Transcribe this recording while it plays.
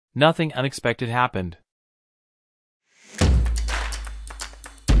Nothing unexpected happened.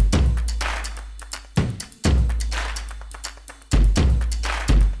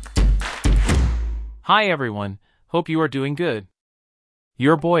 Hi everyone, hope you are doing good.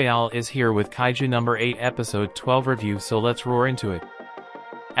 Your boy Al is here with Kaiju No. 8 episode 12 review, so let's roar into it.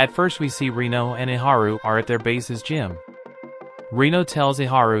 At first we see Reno and Iharu are at their base's gym. Reno tells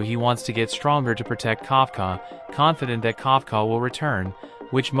Iharu he wants to get stronger to protect Kafka, confident that Kafka will return,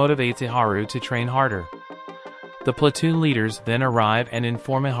 which motivates Iharu to train harder. The platoon leaders then arrive and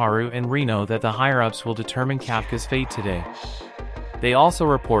inform Iharu and Reno that the higher-ups will determine Kafka's fate today. They also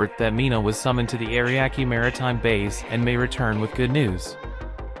report that Mina was summoned to the Ariake Maritime Base and may return with good news.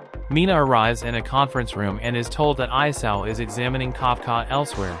 Mina arrives in a conference room and is told that Isao is examining Kafka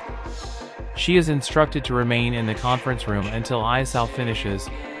elsewhere. She is instructed to remain in the conference room until Isao finishes,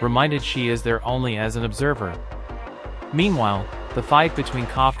 reminded she is there only as an observer. Meanwhile, the fight between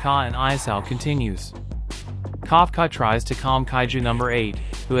Kafka and Isao continues. Kafka tries to calm Kaiju No. 8,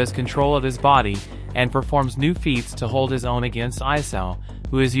 who has control of his body, and performs new feats to hold his own against Isao,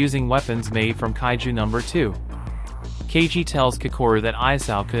 who is using weapons made from Kaiju No. 2. Keiji tells Kikoru that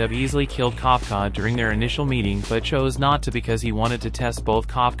Isao could have easily killed Kafka during their initial meeting but chose not to because he wanted to test both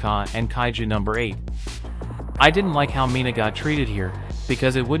Kafka and Kaiju No. 8. I didn't like how Mina got treated here,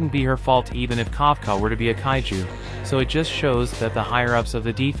 because it wouldn't be her fault even if Kafka were to be a kaiju, so it just shows that the higher-ups of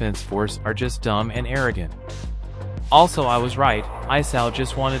the defense force are just dumb and arrogant. Also, I was right, Isao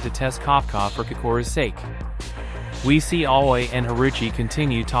just wanted to test Kafka for Kikoru's sake. We see Aoi and Haruchi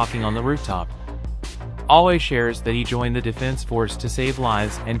continue talking on the rooftop. Aoi shares that he joined the defense force to save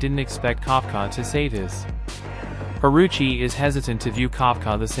lives and didn't expect Kafka to save his. Haruchi is hesitant to view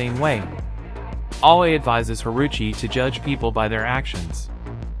Kafka the same way. Aoi advises Haruchi to judge people by their actions.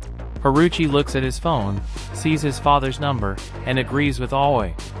 Haruchi looks at his phone, sees his father's number, and agrees with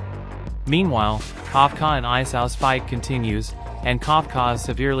Aoi. Meanwhile, Kafka and Isao's fight continues, and Kafka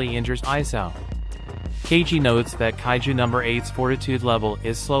severely injures Isao. Keiji notes that Kaiju No. 8's fortitude level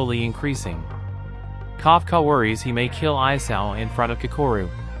is slowly increasing. Kafka worries he may kill Isao in front of Kikoru.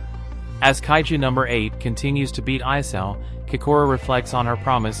 As Kaiju No. 8 continues to beat Isao, Kikoru reflects on her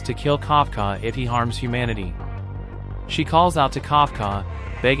promise to kill Kafka if he harms humanity. She calls out to Kafka,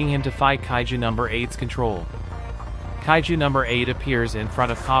 begging him to fight Kaiju No. 8's control. Kaiju No. 8 appears in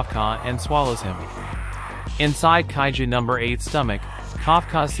front of Kafka and swallows him. Inside Kaiju No. 8's stomach,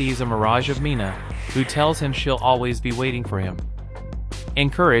 Kafka sees a mirage of Mina, who tells him she'll always be waiting for him.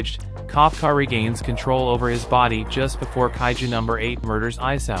 Encouraged, Kafka regains control over his body just before Kaiju No. 8 murders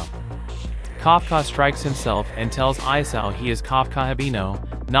Isao. Kafka strikes himself and tells Isao he is Kafka Hibino,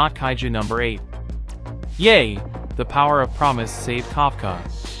 not Kaiju No. 8. Yay! The power of promise saved Kafka.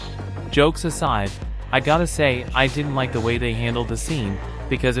 Jokes aside, I gotta say I didn't like the way they handled the scene,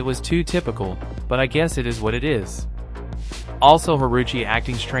 because it was too typical, but I guess it is what it is. Also, Haruchi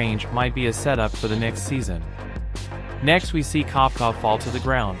acting strange might be a setup for the next season. Next we see Kafka fall to the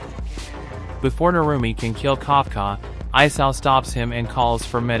ground. Before Narumi can kill Kafka, Isao stops him and calls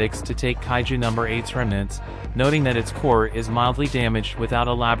for medics to take Kaiju No. 8's remnants, noting that its core is mildly damaged without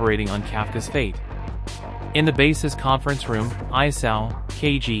elaborating on Kafka's fate. In the base's conference room, Isao,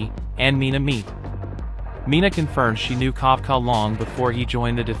 Keiji, and Mina meet. Mina confirms she knew Kafka long before he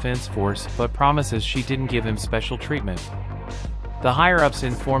joined the defense force but promises she didn't give him special treatment. The higher-ups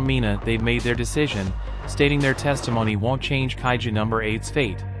inform Mina they've made their decision, stating their testimony won't change Kaiju No. 8's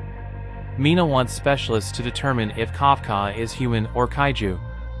fate. Mina wants specialists to determine if Kafka is human or kaiju.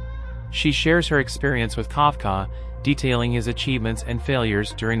 She shares her experience with Kafka, detailing his achievements and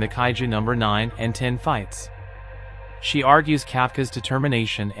failures during the Kaiju No. 9 and 10 fights. She argues Kafka's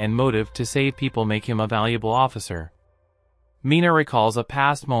determination and motive to save people make him a valuable officer. Mina recalls a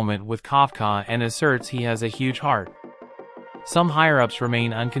past moment with Kafka and asserts he has a huge heart. Some higher-ups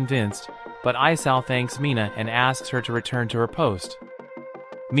remain unconvinced, but Isao thanks Mina and asks her to return to her post.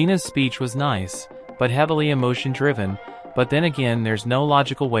 Mina's speech was nice, but heavily emotion-driven, but then again there's no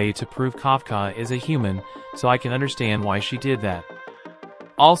logical way to prove Kafka is a human, so I can understand why she did that.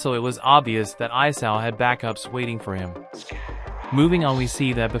 Also, it was obvious that Isao had backups waiting for him. Moving on, we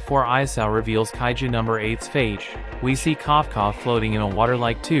see that before Isao reveals Kaiju No. 8's fate, we see Kafka floating in a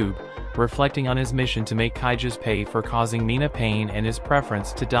water-like tube, reflecting on his mission to make kaijus pay for causing Mina pain and his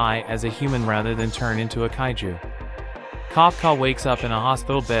preference to die as a human rather than turn into a kaiju. Kafka wakes up in a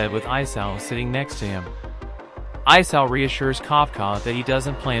hospital bed with Isao sitting next to him. Isao reassures Kafka that he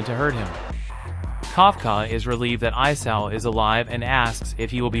doesn't plan to hurt him. Kafka is relieved that Isao is alive and asks if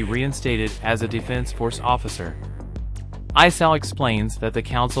he will be reinstated as a Defense Force officer. Isao explains that the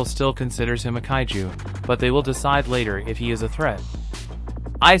council still considers him a kaiju, but they will decide later if he is a threat.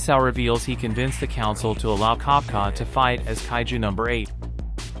 Isao reveals he convinced the council to allow Kafka to fight as Kaiju No. 8.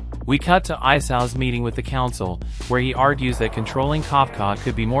 We cut to Isao's meeting with the council, where he argues that controlling Kafka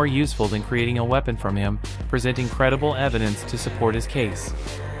could be more useful than creating a weapon from him, presenting credible evidence to support his case.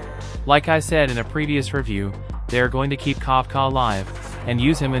 Like I said in a previous review, they are going to keep Kafka alive, and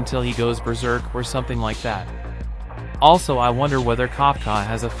use him until he goes berserk or something like that. Also, I wonder whether Kafka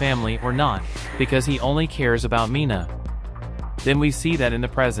has a family or not, because he only cares about Mina. Then we see that in the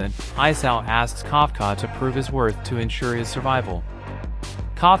present, Isao asks Kafka to prove his worth to ensure his survival.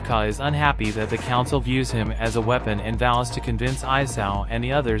 Kafka is unhappy that the council views him as a weapon and vows to convince Isao and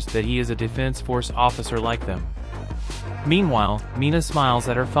the others that he is a defense force officer like them. Meanwhile, Mina smiles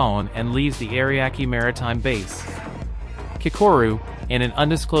at her phone and leaves the Ariake Maritime Base. Kikoru, in an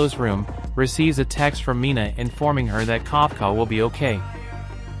undisclosed room, receives a text from Mina informing her that Kafka will be okay.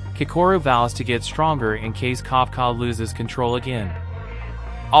 Kikoru vows to get stronger in case Kafka loses control again.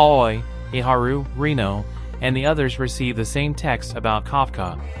 Aoi, Iharu, Rino, and the others receive the same text about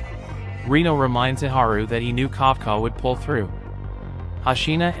Kafka. Rino reminds Iharu that he knew Kafka would pull through.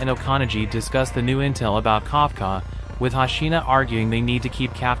 Hashina and Okanaji discuss the new intel about Kafka, with Hashina arguing they need to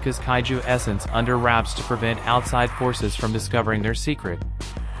keep Kafka's kaiju essence under wraps to prevent outside forces from discovering their secret.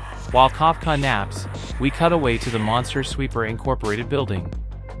 While Kafka naps, we cut away to the Monster Sweeper Incorporated building.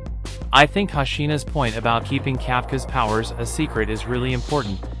 I think Hashina's point about keeping Kafka's powers a secret is really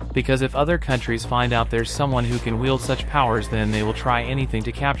important, because if other countries find out there's someone who can wield such powers, then they will try anything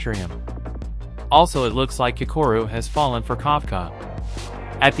to capture him. Also, it looks like Kikoru has fallen for Kafka.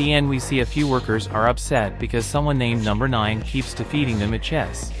 At the end, we see a few workers are upset because someone named No. 9 keeps defeating them at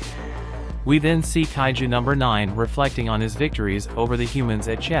chess. We then see Kaiju No. 9 reflecting on his victories over the humans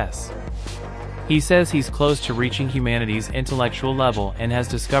at chess. He says he's close to reaching humanity's intellectual level and has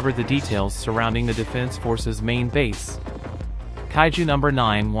discovered the details surrounding the Defense Force's main base. Kaiju No.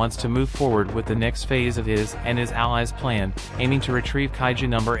 9 wants to move forward with the next phase of his and his allies' plan, aiming to retrieve Kaiju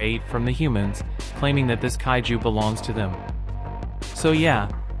No. 8 from the humans, claiming that this kaiju belongs to them. So yeah,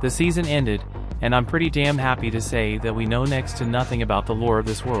 the season ended, and I'm pretty damn happy to say that we know next to nothing about the lore of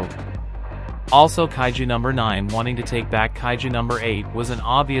this world. Also, Kaiju No. 9 wanting to take back Kaiju No. 8 was an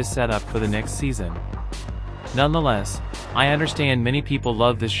obvious setup for the next season. Nonetheless, I understand many people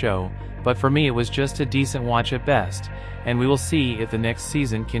love this show, but for me it was just a decent watch at best, and we will see if the next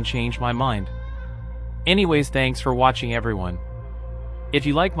season can change my mind. Anyways, thanks for watching everyone. If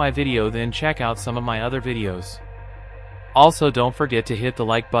you like my video, then check out some of my other videos. Also, don't forget to hit the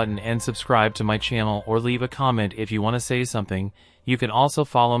like button and subscribe to my channel, or leave a comment if you want to say something. You can also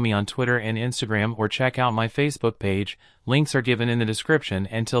follow me on Twitter and Instagram, or check out my Facebook page. Links are given in the description.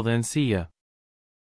 Until then, see ya.